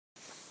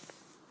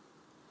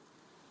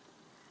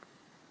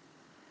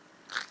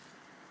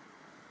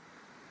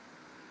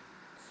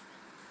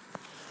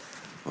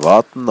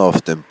Warten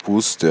auf den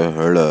Bus der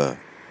Hölle.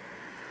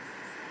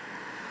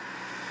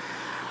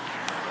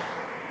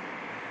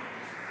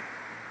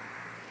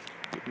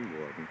 Guten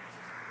Morgen.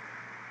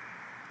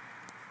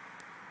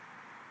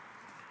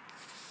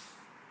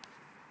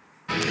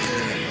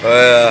 Oh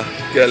ja,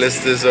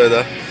 geilste,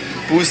 Alter.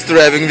 Bus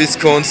Driving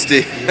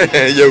Wisconsin.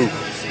 Yo,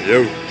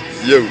 yo,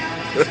 yo.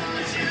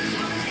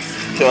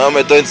 Können wir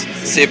mal da ins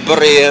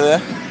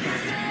Separieren,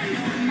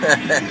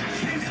 ne?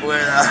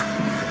 Alter.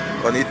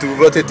 Wenn ich du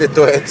war, hätte ich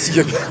da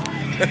einziehen.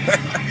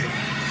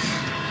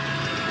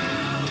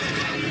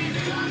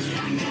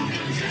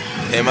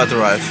 Hammer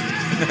Drive.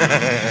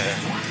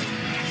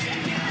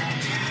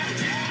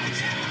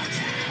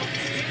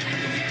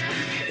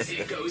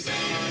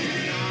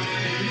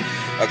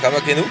 Da kann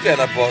man genug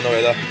einer bauen,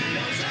 Alter.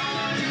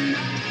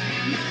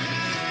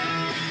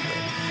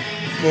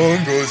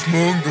 Mongos,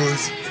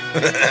 Mongos.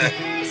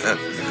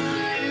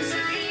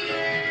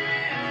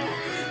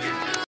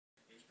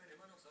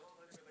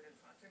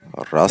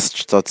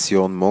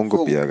 Raststation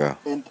Mongoberger.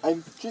 And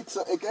I'm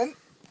Jigsaw again,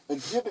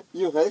 and here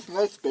you have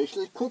my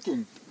special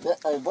cooking.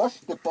 I wash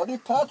the body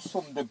parts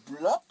from the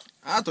blood.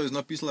 Ah, da ist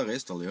noch ein bisschen ein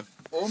Restal, ja.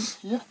 And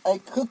here I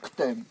cook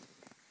them.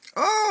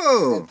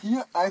 Oh! And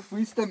here I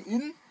freeze them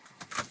in,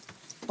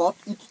 but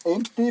it's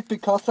empty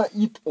because I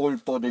eat all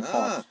body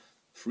parts. Ah,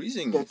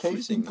 freezing. They're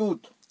tasting freezing.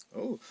 good.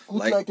 Oh,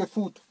 Good like a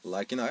food.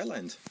 Like in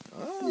Ireland.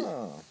 Ah.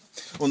 Ja.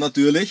 Und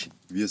natürlich,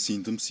 wir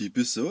sind um sie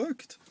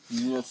besorgt.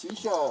 Ja,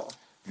 sicher.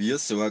 Wir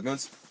sorgen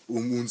uns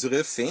um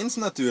unsere Fans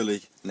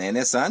natürlich. Nein,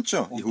 es sind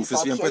schon. Und Ich die hoffe,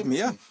 es werden bald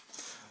mehr.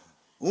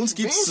 Uns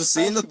gibt es zu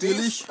sehen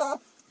natürlich. Schwester.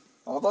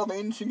 Aber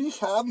wenn Sie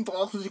mich haben,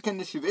 brauchen Sie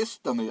keine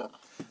Schwester mehr.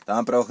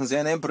 Dann brauchen Sie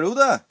einen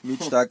Bruder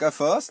mit starker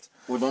Faust.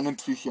 Oder einen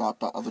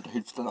Psychiater, aber da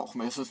hilft dann auch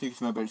meistens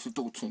nichts mehr, weil sie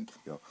tot sind.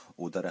 Ja,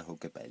 oder ein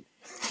Hockebeil.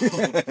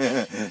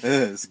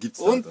 Das gibt's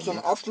da Und dann, zum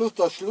ne? Abschluss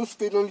das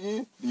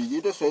Schlussplädoyer, wie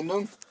jede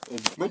Sendung.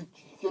 In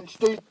München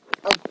steht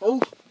ein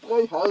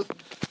Hofbräuhaus.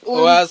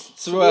 Was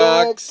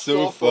zwag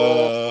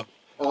Sofa.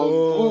 Am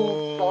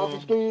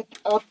Flughafen steht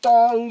ein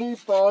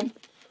Taliban.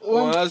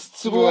 Was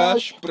zur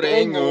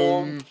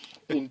Sprengung.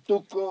 In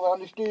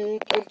Dukovan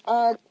steht ein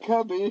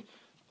AKW.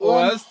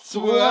 Was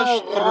zur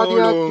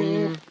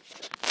radioaktiv.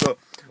 So,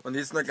 und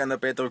jetzt noch ein kleiner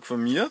Beitrag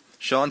von mir.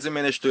 Schauen Sie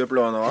meine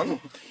störblauen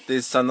Augen.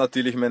 Das sind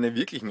natürlich meine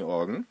wirklichen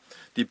Augen.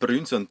 Die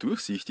Brühen sind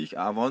durchsichtig,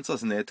 auch wenn Sie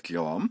es nicht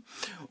glauben.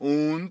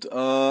 Und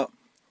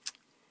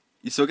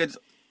ich sage jetzt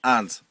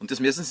eins, und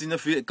das müssen Sie noch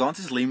für Ihr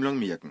ganzes Leben lang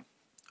merken.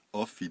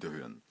 Auf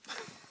Wiederhören.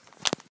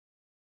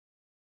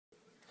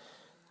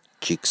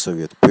 Jigsaw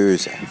wird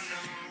böse.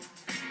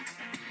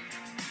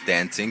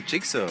 Dancing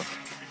Jigsaw.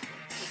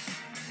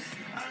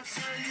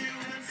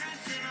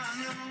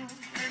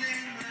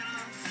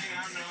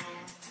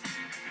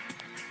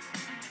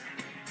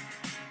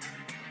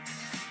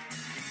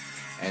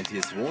 And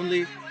his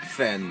only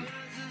fan,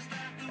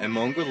 a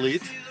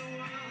Mongolid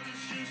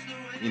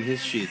in his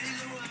shit.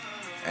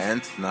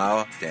 And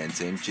now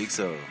dancing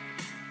Jigsaw.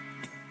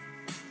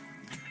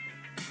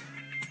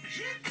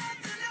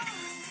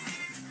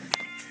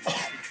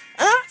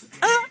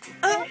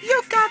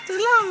 You got to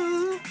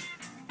love.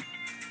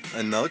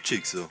 And now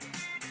Jigsaw.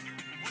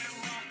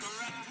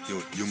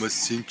 You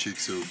must sing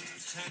Jigsaw.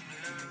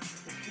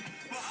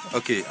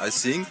 Okay, I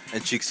sing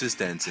and Jigsaw is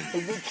dancing.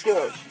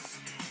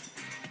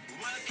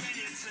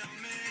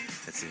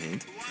 That's a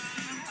hint.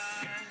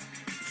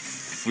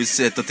 We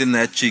Saturday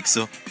night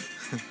Jigsaw.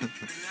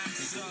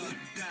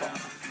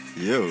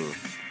 Yo.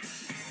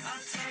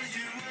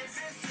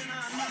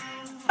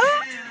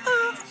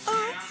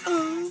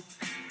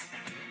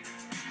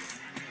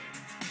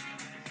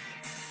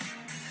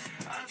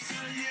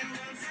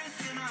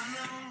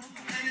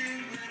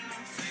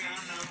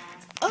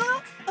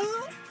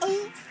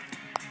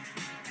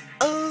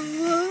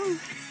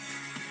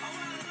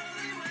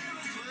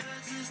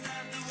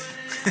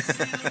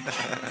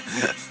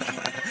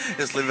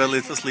 Jetzt lieber ein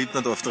Lied fürs Lied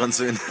nicht oft dran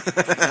sein.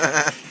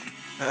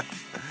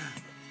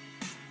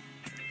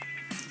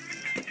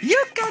 You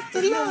got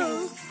the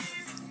love.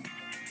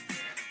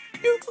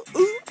 You,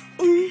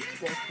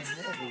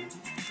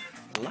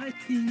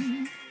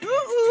 lightning.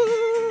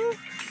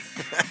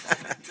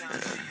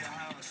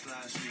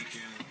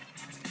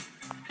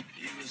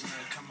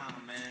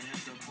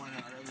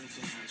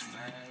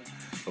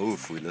 Oh,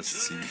 voll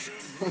lasziv.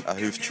 Er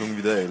hilft schon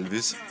wieder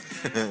Elvis.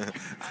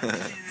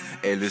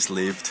 Elvis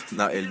lebt.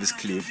 Na, Elvis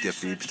klebt, er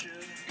bebt.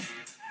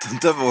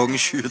 Und der Wagen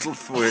schüttelt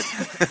voll.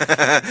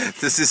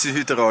 Das ist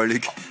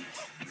Hydraulik.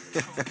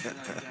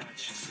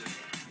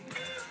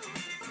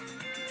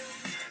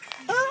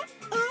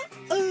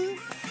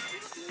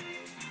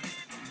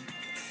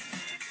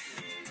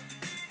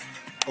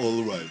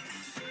 Alright.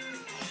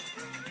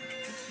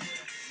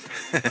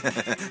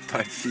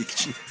 Pulp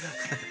Fiction.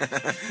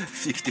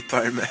 Fick die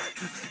Palme.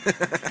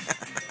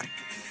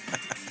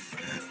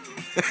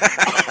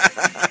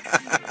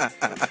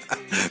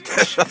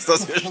 Da schaust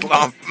aus wie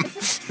Schlampen.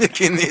 Die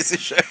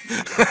chinesische.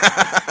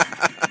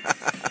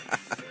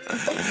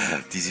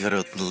 Diese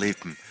roten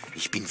Lippen.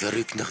 Ich bin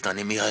verrückt nach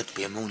deinem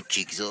Erdbeermund,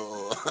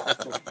 Jigsaw.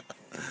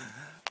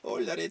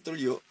 Holla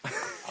Retolio.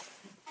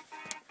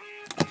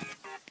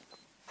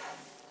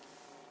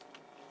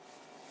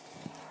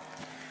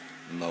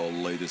 Now,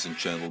 ladies and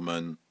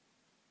gentlemen,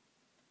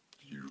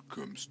 here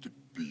comes the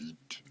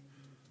beat.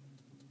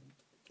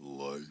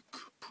 Like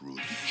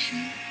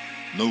Prodigy.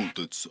 No,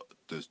 that's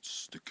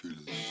the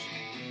Killers.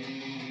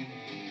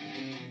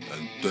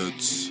 And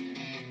that's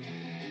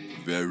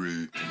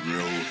very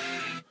real.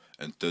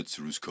 And that's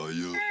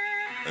Ruskaya.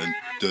 And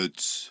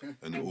that's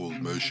an old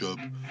mashup.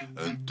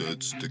 And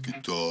that's the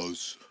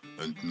guitars.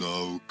 And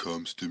now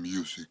comes the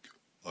music.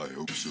 I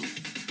hope so.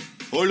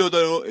 Hallo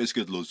da, es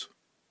geht los.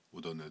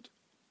 Oder nicht?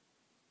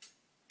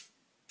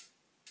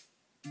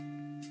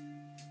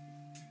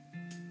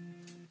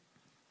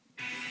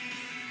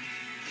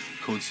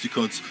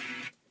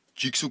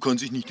 Jigsaw kann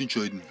sich nicht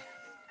entscheiden.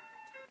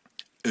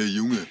 Ey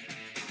Junge.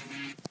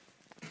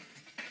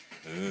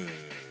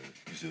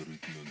 Diese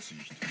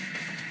Rückenansicht.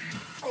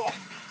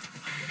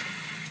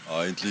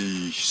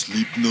 Eigentlich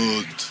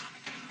Slipknot.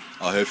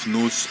 I have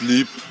no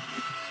sleep.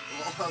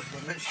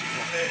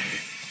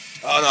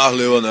 Nach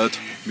lieber nicht.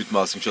 Mit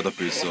Masken schaut er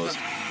besser aus.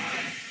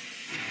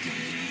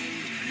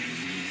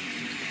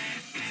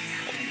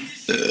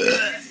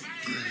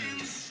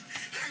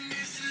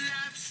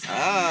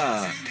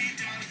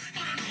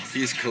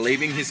 He is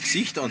claiming his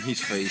Gesicht on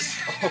his face.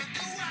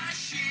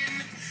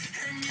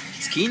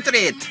 Das Kind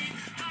redet.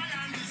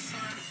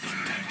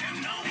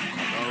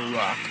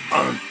 Rock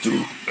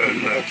onto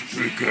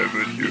Electric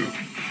Avenue.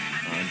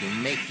 And to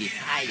make it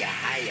higher,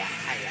 higher,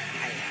 higher,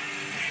 higher.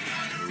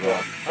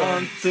 Rock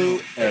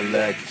onto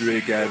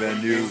Electric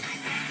Avenue.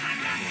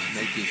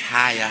 Make it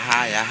higher,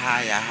 higher,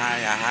 higher,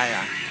 higher,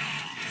 higher.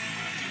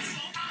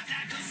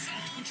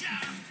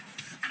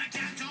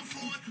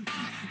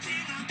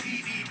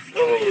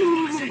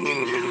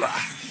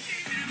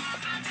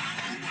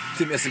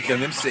 Dem ersten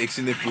kleinen Sex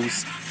in den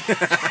Bus.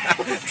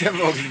 Der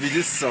mag wie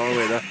das Sau,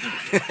 Alter.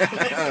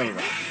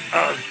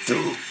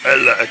 Onto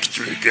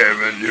Electric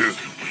Avenue.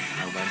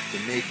 I want to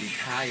make it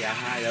higher,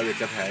 higher. Ich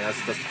glaube, higher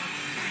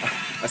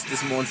als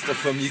das Monster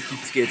von mir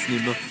gibt's geht's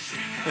nicht mehr.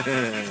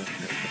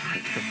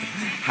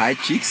 Hi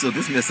Jigsaw,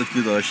 das müsste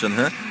gut ausschauen,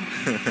 hä?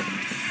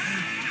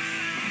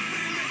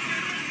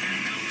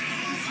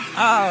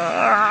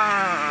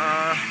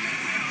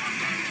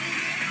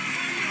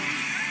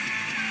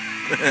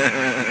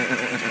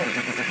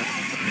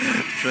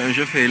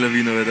 Schon Fehler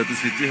wie noch, Alter,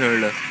 das wird die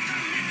Hölle.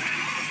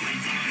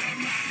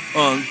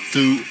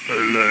 Onto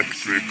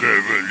Electric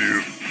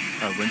Avenue.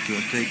 I want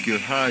to take you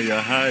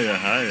higher, higher,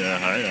 higher,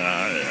 higher,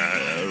 higher,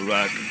 higher.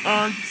 Rock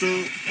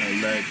onto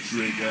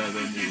Electric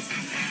Avenue.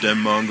 The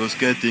Mongo's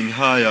getting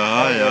higher,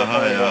 higher,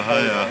 higher,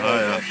 higher,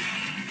 higher.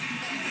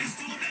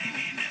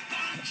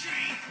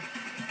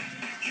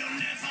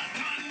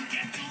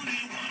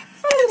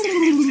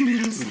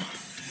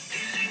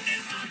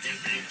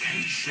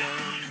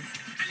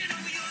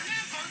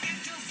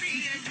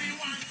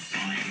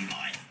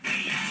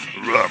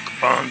 Rock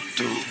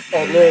onto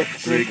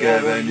Electric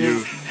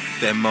Avenue.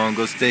 The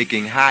Mongo's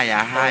taking higher,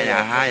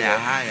 higher, higher,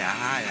 higher,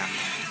 higher.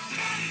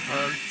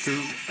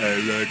 Onto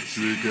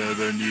Electric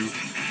Avenue.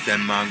 The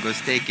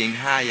Mongo's taking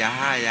higher,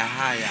 higher,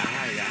 higher,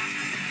 higher.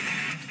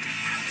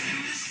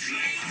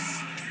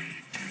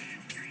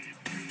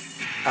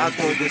 Out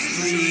to the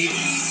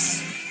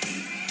streets.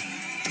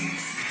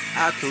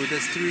 Out to the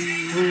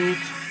street.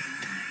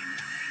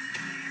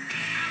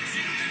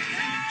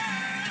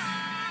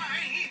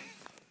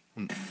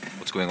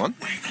 What's going on?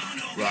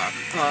 Rock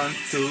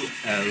onto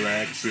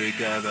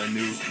Electric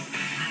Avenue.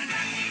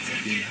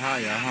 Getting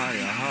higher,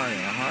 higher,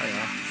 higher,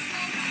 higher.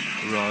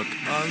 Rock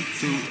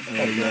onto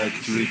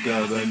Electric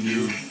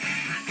Avenue.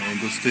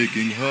 Mongo's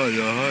taking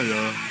higher,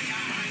 higher.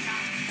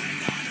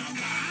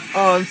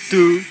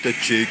 Onto the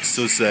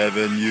Jigsaw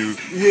Avenue.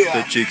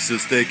 Yeah. The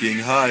Jigsaw's taking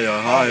higher,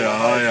 higher,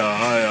 higher,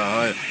 higher,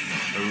 higher.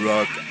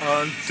 Rock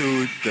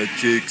onto the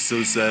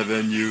Jigsaw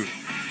Avenue.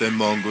 The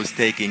Mongo's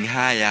taking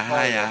higher,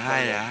 higher,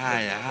 higher,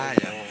 higher,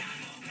 higher.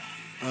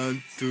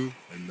 Onto,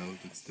 and now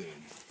that's the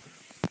end.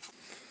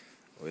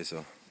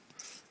 Also,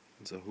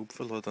 unser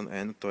Hupferl hat einen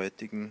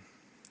eindeutigen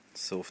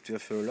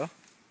Softwarefehler.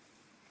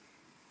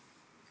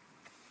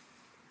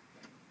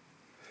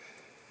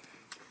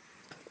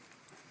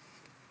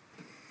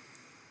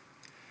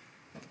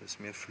 Da ist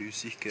mehr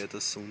Flüssigkeit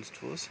als sonst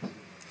was.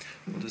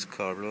 Und das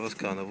Kabel, was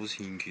keiner was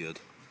hingehört.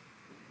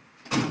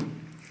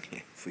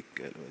 Voll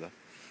geil, oder?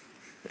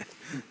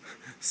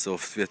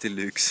 Software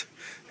Deluxe.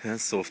 Ja,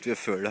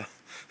 Softwarefehler.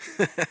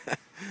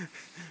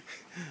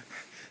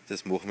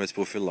 Das machen wir jetzt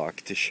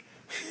prophylaktisch.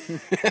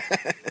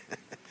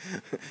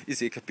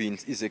 Ist eh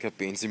kein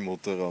Benz im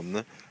Motorraum,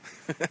 ne?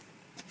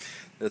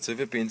 Er hat so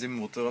viel Benz im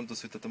Motorraum, da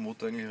sollte der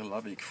Motor eigentlich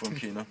allein wegfahren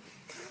können.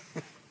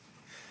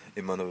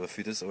 Ich meine, aber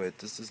für das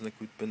Alter ist das nicht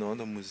gut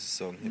beieinander, muss ich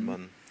sagen. Ich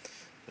meine,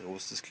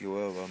 Rost ist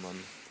klar, aber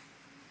man.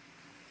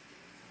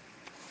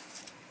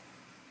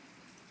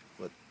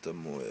 Warte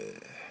mal.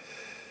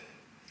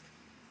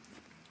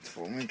 Jetzt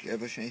fragen wir ihn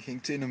gleich, wahrscheinlich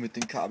hängt es eh noch mit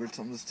den Kabel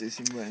zusammen, dass das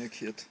irgendwo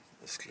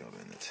Das glaube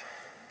ich nicht.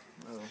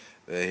 Ja.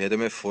 Weil ich hätte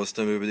mal fast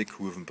einmal über die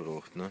Kurven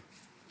gebracht, ne?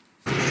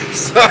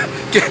 So,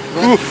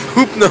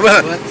 Hup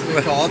nochmal.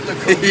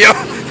 Ja,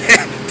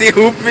 die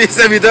Hupen ist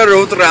ja wieder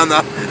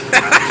Roadrunner.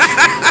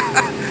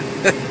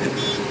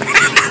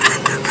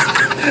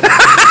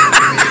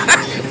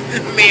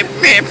 Mep,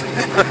 mep.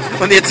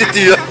 Und jetzt die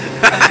Tür.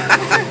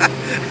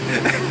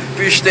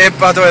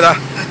 Besteppert, Alter.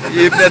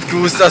 Ich hab nicht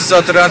gewusst, dass so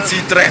ein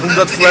Transit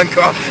 300 fahren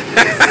kann.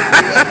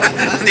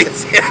 Und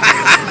jetzt.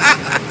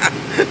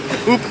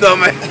 Hup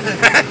nochmal.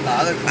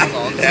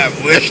 Ja,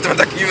 wurscht, wenn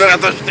der Kieferer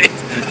da steht.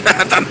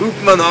 Dann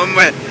hupen wir noch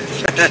einmal.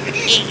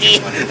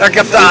 Ich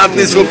glaube, der Abend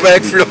ist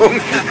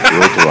vorbeigeflogen.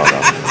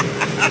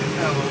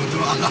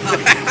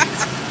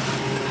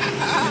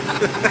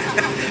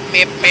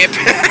 Mep, mep.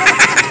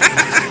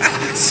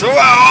 So ein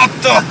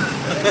Auto!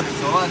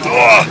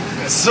 Da,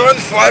 so ein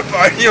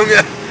Fallball,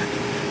 Junge!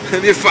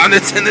 Wir fahren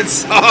jetzt einen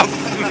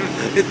Saufen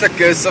mit der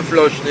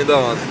Gösserflaschen in der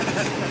Hand.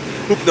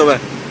 Hup nochmal.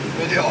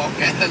 Würde ich auch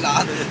gerne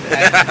laden.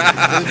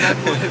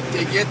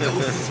 Der geht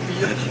auf das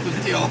Bier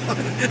und die Augen.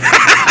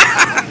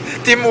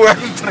 Die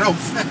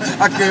Morgentropfen,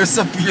 ein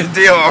Gösser Bier in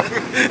die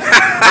Augen.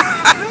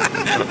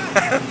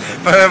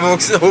 Beim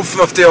Erwachsenen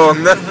hoffen auf die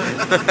Augen, ne?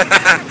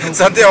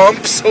 Sind die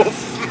Augen besoffen?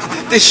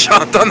 Das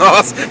schaut dann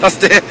aus, dass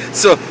der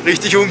so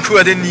richtig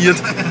unkoordiniert.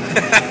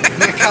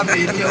 Der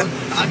Chamäleon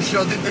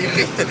anschaut in die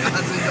Richtung.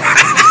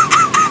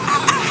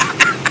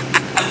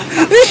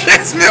 Ich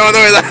schätze mir an,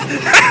 Alter.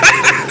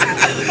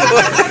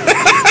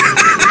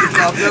 Ich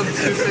glaube, wir haben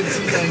zu viel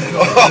Benzin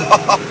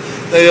eingekauft.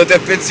 Naja, der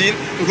Benzin,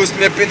 du hast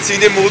mehr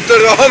Benzin im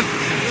Motorraum.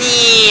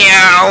 Wie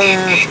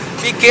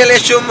Michele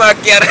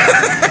Schumacher.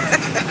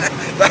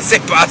 Der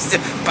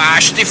Sebastian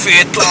Basti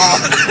Vettel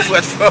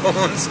fährt vor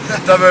uns,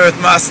 der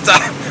Weltmeister.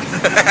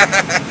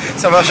 Das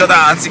ist aber schon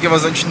der Einzige,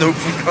 was einen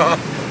Schnupfen kann.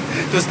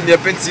 Du hast mehr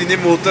Benzin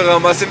im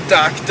Motorraum als im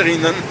Tank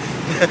drinnen.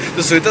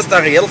 Du solltest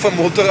der Rädel vom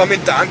Motorraum in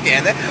den Tank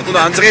rein und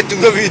unsere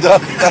Tour wieder,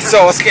 dass es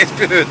ausgeht,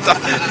 Behälter.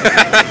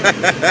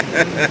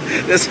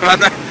 Das war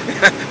eine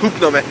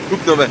Hupnahme,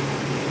 Hupnahme.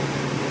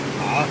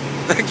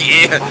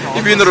 Okay,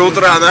 ich bin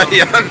Roadrunner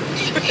hier.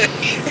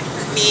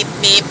 Miep,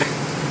 miep.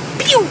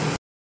 Piu.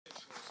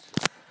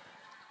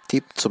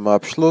 Tipp zum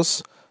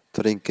Abschluss: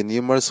 Trinke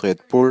niemals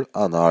Red Bull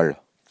anal.